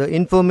that the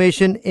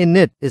information in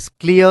it is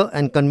clear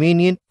and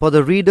convenient for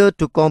the reader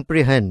to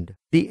comprehend.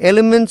 The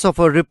elements of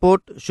a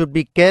report should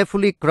be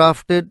carefully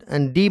crafted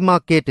and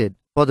demarcated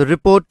for the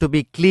report to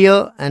be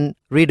clear and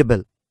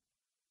readable.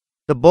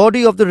 The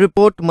body of the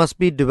report must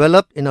be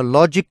developed in a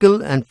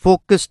logical and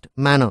focused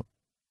manner.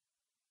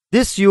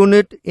 This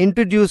unit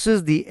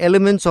introduces the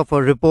elements of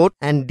a report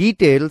and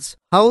details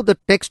how the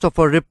text of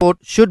a report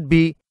should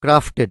be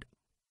crafted.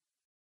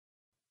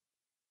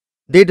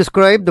 They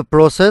describe the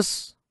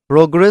process,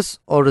 progress,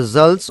 or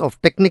results of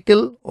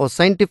technical or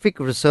scientific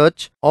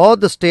research or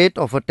the state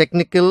of a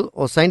technical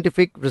or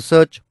scientific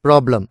research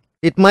problem.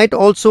 It might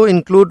also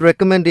include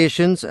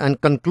recommendations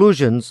and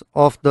conclusions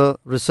of the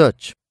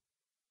research.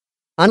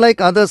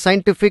 Unlike other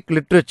scientific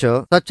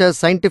literature, such as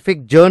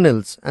scientific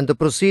journals and the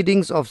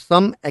proceedings of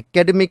some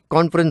academic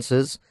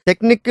conferences,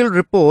 technical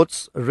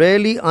reports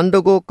rarely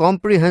undergo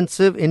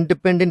comprehensive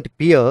independent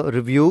peer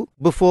review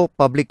before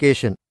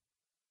publication.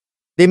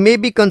 They may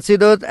be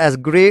considered as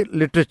grey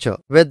literature.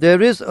 Where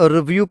there is a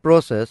review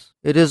process,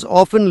 it is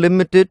often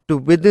limited to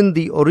within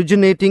the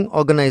originating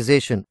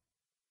organization.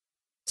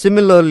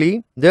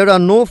 Similarly, there are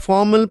no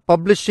formal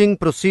publishing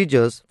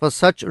procedures for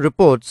such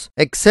reports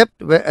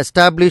except where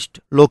established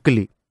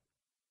locally.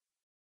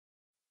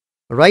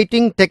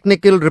 Writing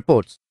technical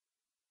reports.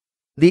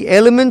 The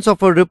elements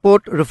of a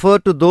report refer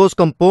to those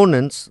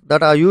components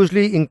that are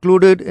usually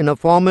included in a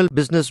formal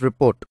business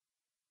report.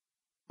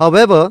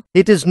 However,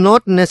 it is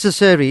not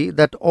necessary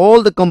that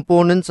all the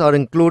components are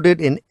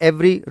included in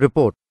every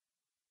report.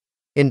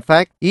 In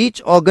fact,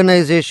 each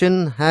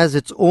organization has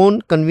its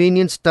own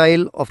convenient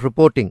style of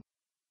reporting.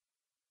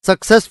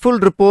 Successful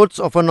reports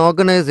of an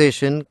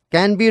organization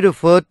can be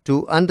referred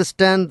to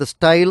understand the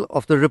style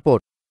of the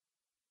report.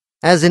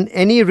 As in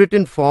any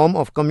written form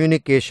of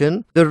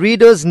communication, the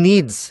reader's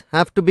needs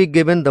have to be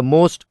given the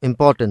most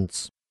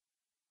importance.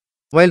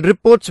 While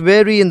reports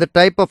vary in the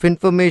type of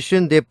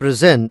information they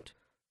present,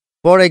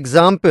 for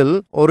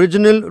example,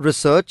 original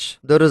research,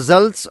 the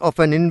results of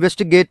an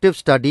investigative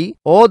study,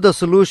 or the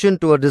solution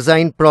to a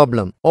design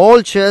problem,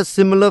 all share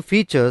similar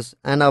features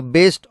and are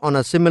based on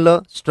a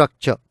similar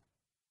structure.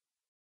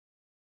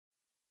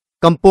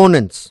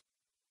 Components.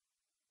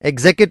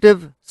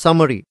 Executive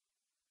summary.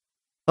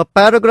 A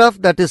paragraph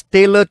that is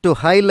tailored to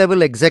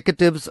high-level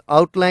executives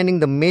outlining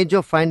the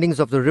major findings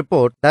of the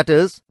report, that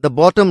is, the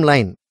bottom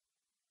line.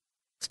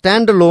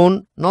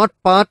 Standalone, not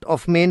part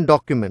of main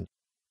document.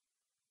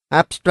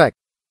 Abstract.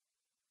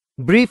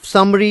 Brief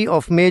summary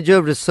of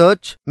major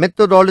research,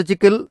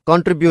 methodological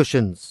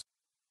contributions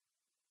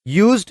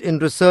used in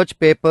research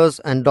papers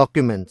and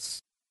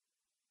documents.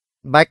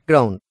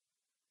 Background.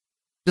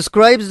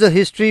 Describes the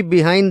history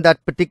behind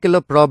that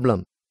particular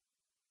problem.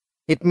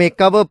 It may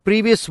cover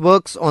previous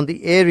works on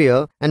the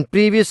area and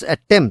previous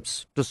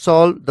attempts to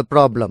solve the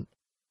problem.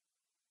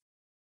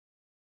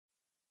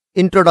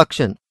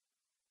 Introduction.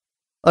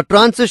 A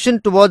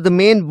transition toward the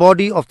main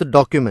body of the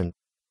document.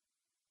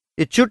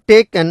 It should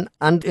take an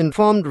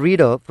uninformed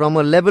reader from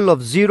a level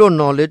of zero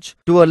knowledge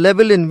to a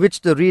level in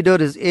which the reader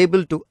is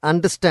able to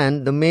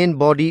understand the main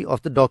body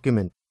of the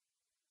document.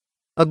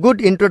 A good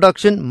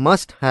introduction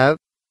must have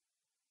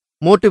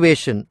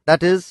motivation,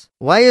 that is,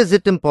 why is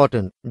it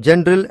important,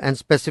 general and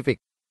specific.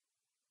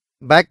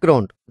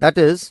 Background, that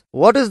is,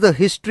 what is the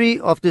history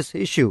of this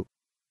issue.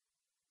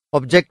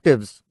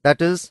 Objectives,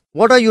 that is,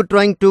 what are you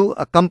trying to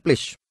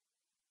accomplish.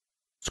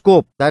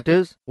 Scope, that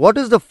is, what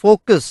is the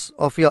focus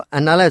of your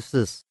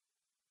analysis.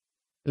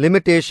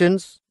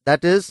 Limitations,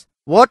 that is,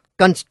 what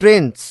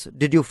constraints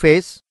did you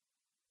face.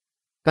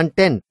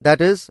 Content,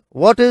 that is,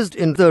 what is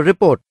in the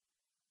report.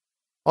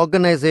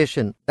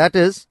 Organization, that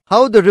is,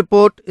 how the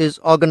report is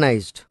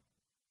organized.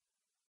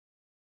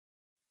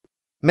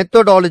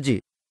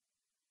 Methodology.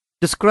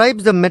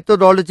 Describes the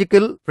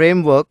methodological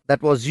framework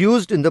that was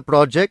used in the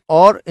project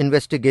or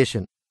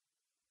investigation.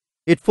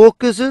 It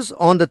focuses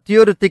on the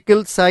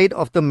theoretical side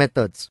of the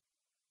methods.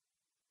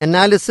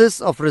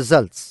 Analysis of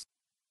results.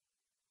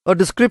 A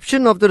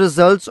description of the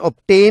results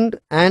obtained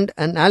and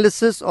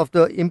analysis of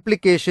the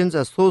implications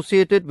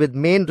associated with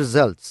main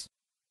results.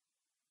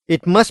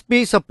 It must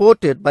be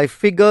supported by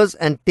figures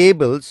and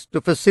tables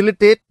to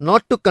facilitate,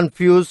 not to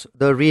confuse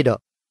the reader.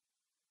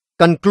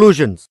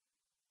 Conclusions.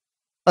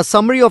 A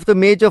summary of the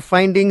major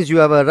findings you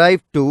have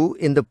arrived to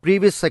in the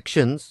previous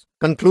sections.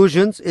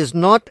 Conclusions is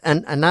not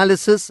an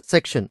analysis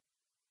section.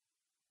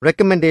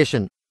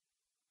 Recommendation.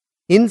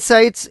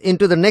 Insights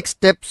into the next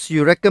steps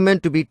you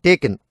recommend to be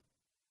taken.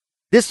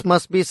 This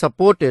must be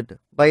supported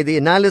by the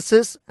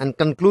analysis and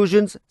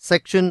conclusions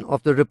section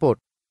of the report.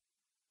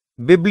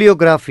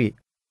 Bibliography.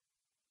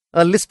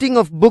 A listing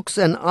of books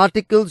and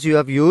articles you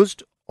have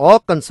used or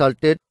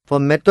consulted for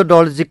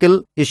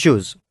methodological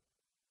issues.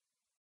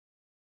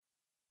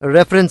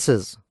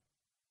 References.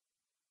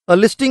 A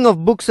listing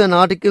of books and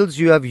articles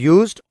you have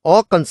used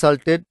or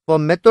consulted for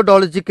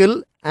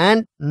methodological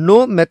and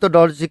no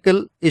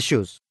methodological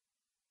issues.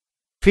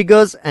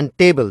 Figures and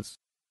tables.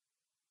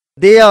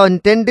 They are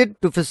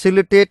intended to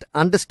facilitate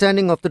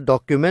understanding of the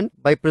document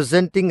by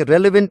presenting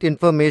relevant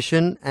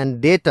information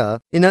and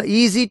data in an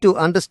easy to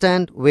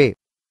understand way.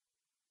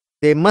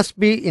 They must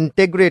be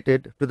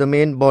integrated to the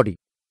main body.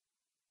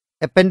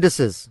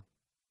 Appendices.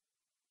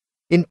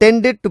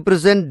 Intended to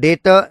present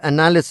data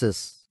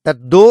analysis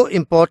that, though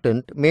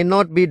important, may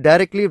not be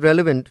directly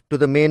relevant to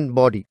the main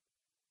body.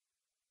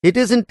 It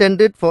is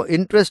intended for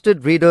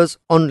interested readers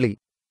only.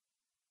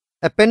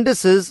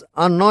 Appendices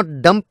are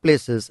not dumb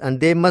places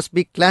and they must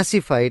be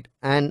classified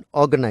and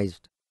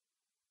organized.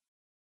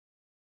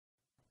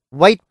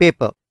 White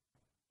paper.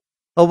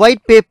 A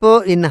white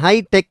paper in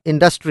high-tech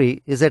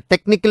industry is a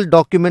technical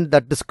document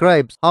that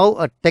describes how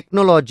a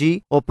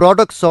technology or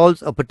product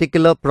solves a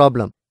particular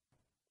problem.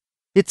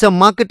 It's a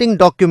marketing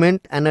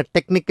document and a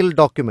technical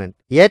document,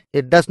 yet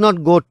it does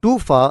not go too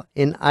far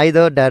in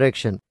either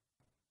direction.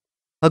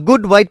 A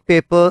good white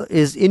paper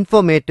is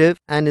informative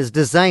and is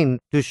designed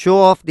to show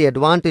off the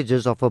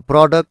advantages of a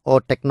product or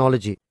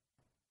technology.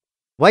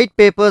 White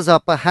papers are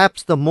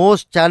perhaps the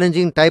most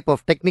challenging type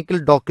of technical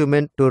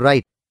document to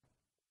write.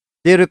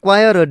 They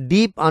require a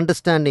deep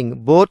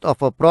understanding both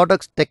of a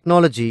product's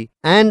technology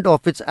and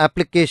of its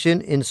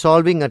application in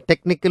solving a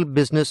technical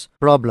business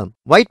problem.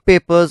 White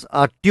papers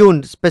are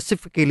tuned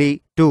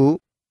specifically to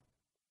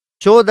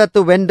show that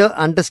the vendor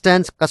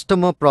understands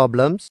customer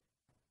problems,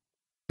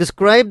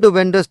 describe the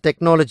vendor's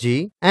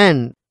technology,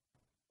 and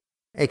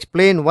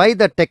explain why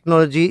the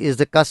technology is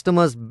the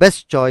customer's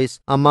best choice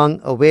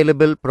among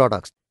available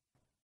products.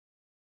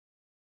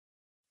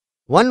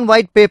 One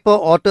white paper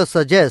author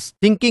suggests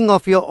thinking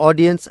of your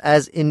audience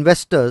as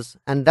investors,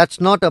 and that's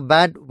not a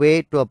bad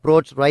way to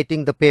approach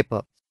writing the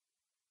paper.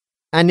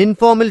 An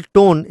informal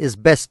tone is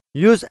best.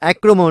 Use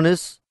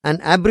acronyms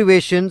and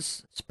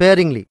abbreviations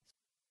sparingly.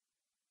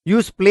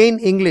 Use plain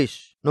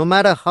English, no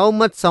matter how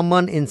much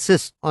someone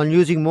insists on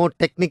using more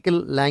technical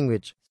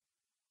language.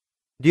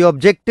 The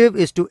objective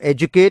is to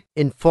educate,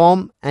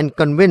 inform, and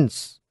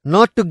convince,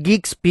 not to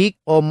geek speak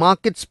or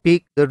market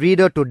speak the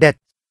reader to death.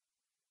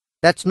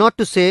 That's not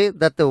to say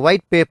that the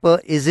white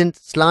paper isn't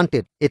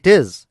slanted. It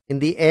is, in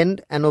the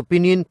end, an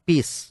opinion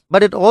piece.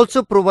 But it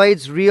also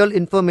provides real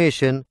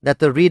information that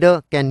the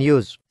reader can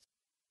use.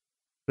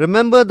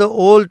 Remember the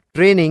old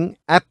training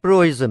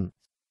aphorism.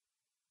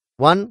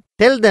 1.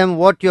 Tell them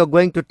what you're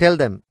going to tell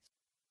them.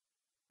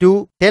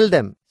 2. Tell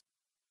them.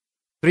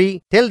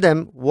 3. Tell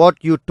them what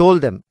you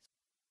told them.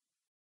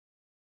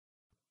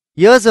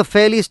 Here's a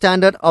fairly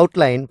standard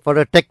outline for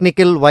a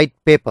technical white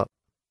paper.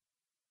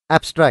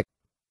 Abstract.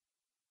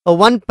 A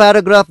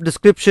one-paragraph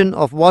description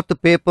of what the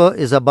paper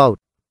is about.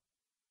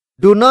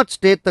 Do not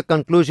state the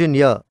conclusion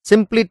here.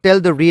 Simply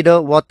tell the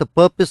reader what the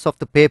purpose of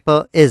the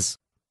paper is.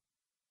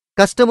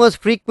 Customers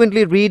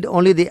frequently read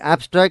only the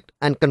abstract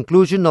and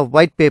conclusion of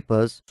white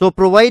papers, so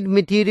provide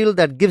material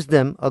that gives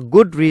them a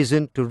good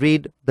reason to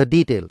read the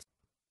details.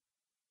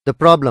 The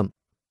problem.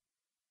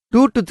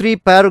 2 to 3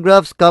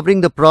 paragraphs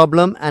covering the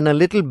problem and a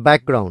little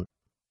background.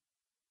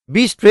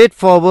 Be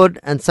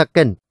straightforward and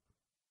succinct.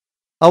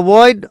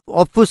 Avoid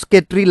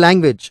obfuscatory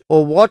language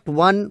or what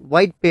one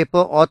white paper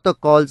author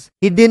calls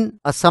hidden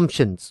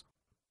assumptions.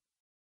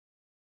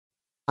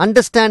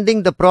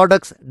 Understanding the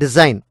product's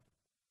design.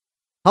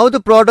 How the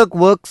product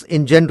works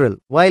in general.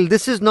 While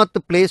this is not the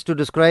place to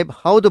describe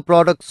how the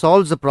product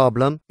solves a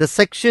problem, the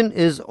section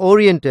is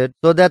oriented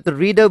so that the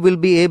reader will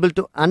be able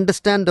to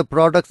understand the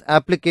product's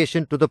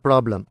application to the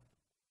problem.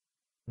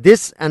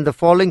 This and the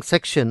following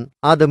section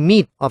are the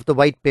meat of the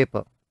white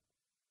paper.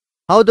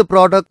 How the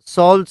product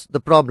solves the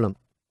problem.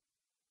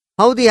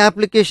 How the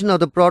application of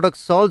the product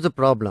solves a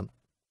problem.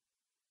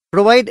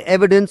 Provide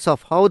evidence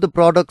of how the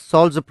product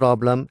solves a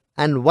problem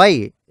and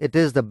why it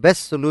is the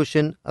best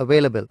solution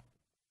available.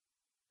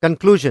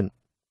 Conclusion.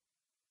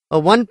 A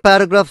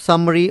one-paragraph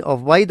summary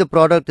of why the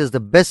product is the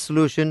best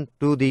solution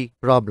to the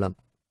problem.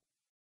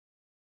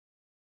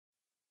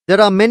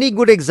 There are many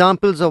good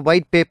examples of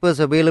white papers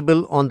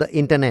available on the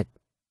internet.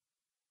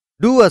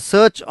 Do a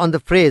search on the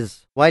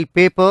phrase white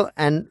paper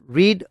and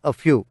read a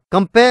few.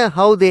 Compare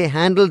how they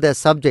handle their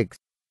subjects.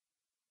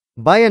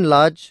 By and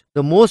large,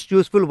 the most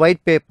useful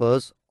white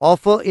papers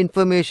offer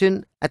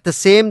information at the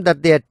same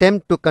that they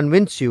attempt to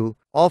convince you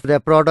of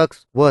their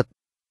product's worth.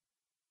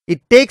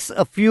 It takes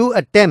a few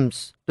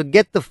attempts to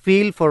get the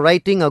feel for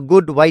writing a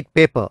good white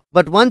paper,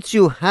 but once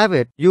you have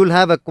it, you'll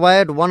have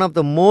acquired one of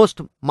the most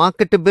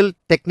marketable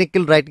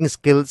technical writing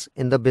skills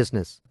in the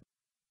business.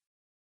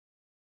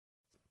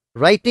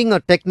 Writing a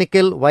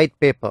technical white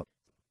paper.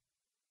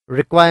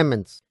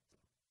 Requirements.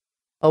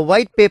 A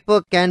white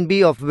paper can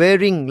be of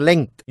varying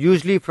length,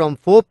 usually from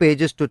 4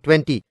 pages to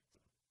 20.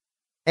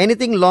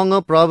 Anything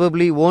longer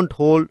probably won't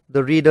hold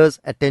the reader's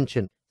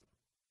attention.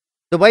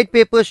 The white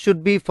paper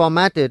should be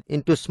formatted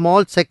into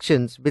small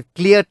sections with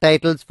clear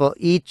titles for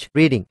each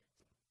reading.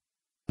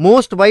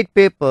 Most white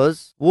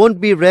papers won't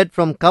be read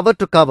from cover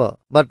to cover,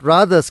 but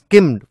rather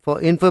skimmed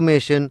for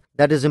information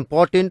that is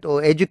important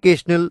or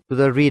educational to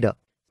the reader.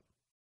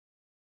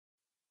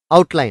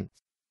 Outline.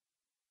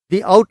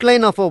 The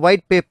outline of a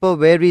white paper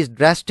varies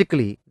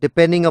drastically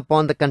depending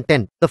upon the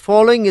content. The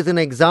following is an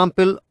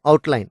example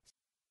outline.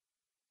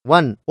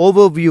 1.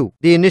 Overview.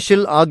 The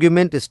initial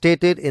argument is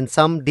stated in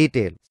some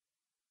detail.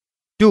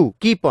 2.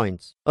 Key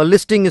points. A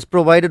listing is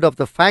provided of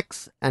the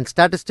facts and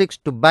statistics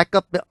to back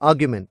up the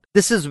argument.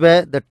 This is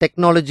where the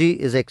technology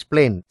is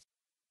explained.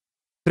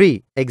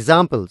 3.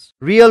 Examples.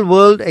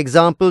 Real-world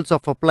examples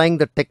of applying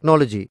the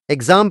technology.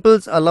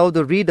 Examples allow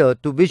the reader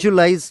to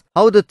visualize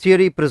how the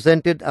theory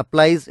presented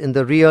applies in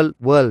the real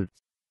world.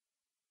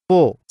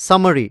 4.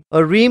 Summary.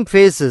 A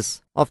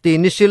re-emphasis of the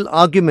initial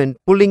argument,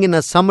 pulling in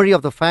a summary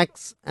of the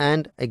facts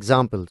and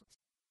examples.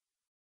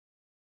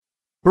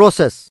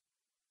 Process.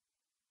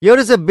 Here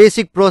is a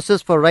basic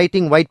process for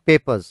writing white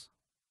papers.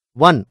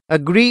 1.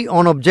 Agree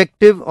on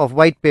objective of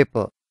white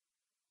paper.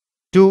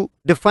 2.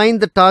 Define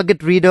the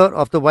target reader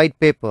of the white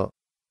paper.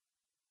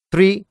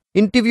 3.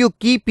 Interview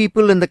key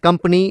people in the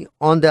company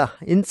on the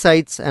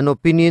insights and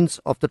opinions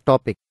of the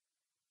topic.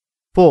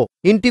 4.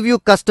 Interview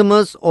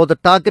customers or the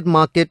target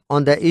market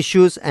on their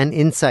issues and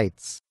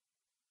insights.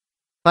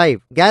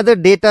 5. Gather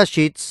data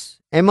sheets,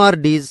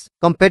 MRDs,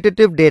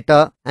 competitive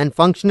data, and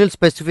functional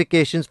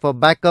specifications for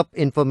backup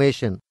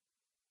information.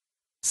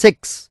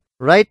 6.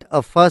 Write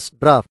a first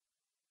draft.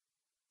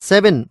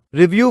 7.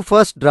 Review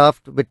first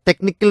draft with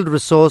technical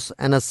resource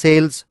and a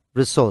sales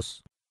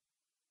resource.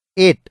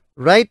 8.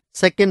 Write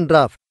second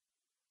draft.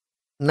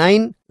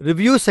 9.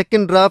 Review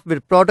second draft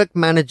with product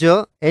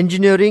manager,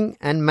 engineering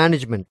and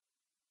management.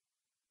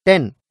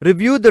 10.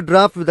 Review the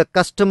draft with a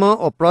customer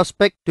or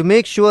prospect to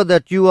make sure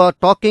that you are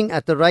talking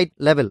at the right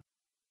level.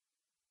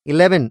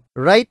 11.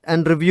 Write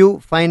and review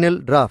final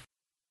draft.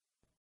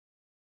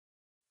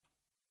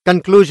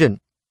 Conclusion.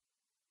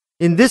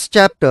 In this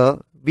chapter,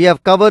 we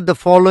have covered the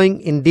following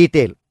in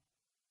detail: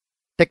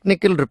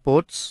 technical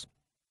reports,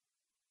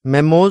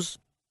 memos,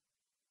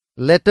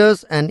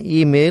 letters and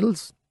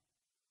emails,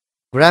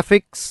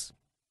 graphics,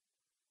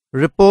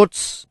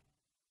 reports,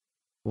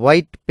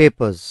 white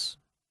papers.